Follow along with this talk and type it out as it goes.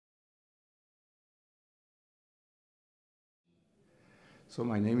So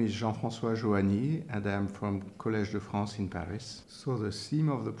my name is Jean-Francois Joanny and I'm from Collège de France in Paris. So the theme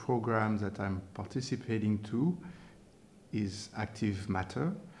of the program that I'm participating to is active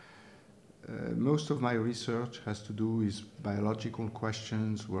matter. Most of my research has to do with biological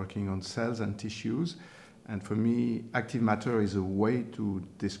questions, working on cells and tissues. And for me, active matter is a way to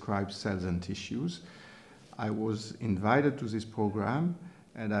describe cells and tissues. I was invited to this program,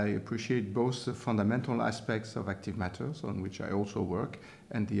 and I appreciate both the fundamental aspects of active matters, on which I also work,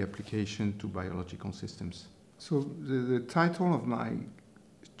 and the application to biological systems. So the title of my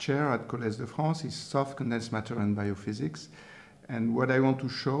chair at Collège de France is Soft Condensed Matter and Biophysics. And what I want to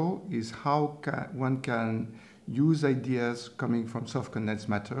show is how one can use ideas coming from soft condensed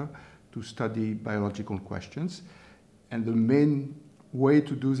matter to study biological questions. And the main way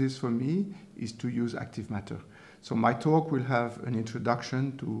to do this for me is to use active matter. So my talk will have an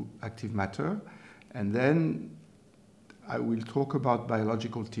introduction to active matter, and then I will talk about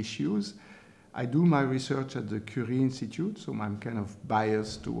biological tissues. I do my research at the Curie Institute, so I'm kind of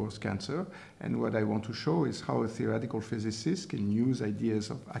biased towards cancer. And what I want to show is how a theoretical physicist can use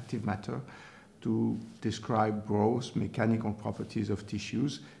ideas of active matter to describe gross mechanical properties of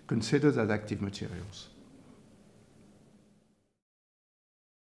tissues considered as active materials.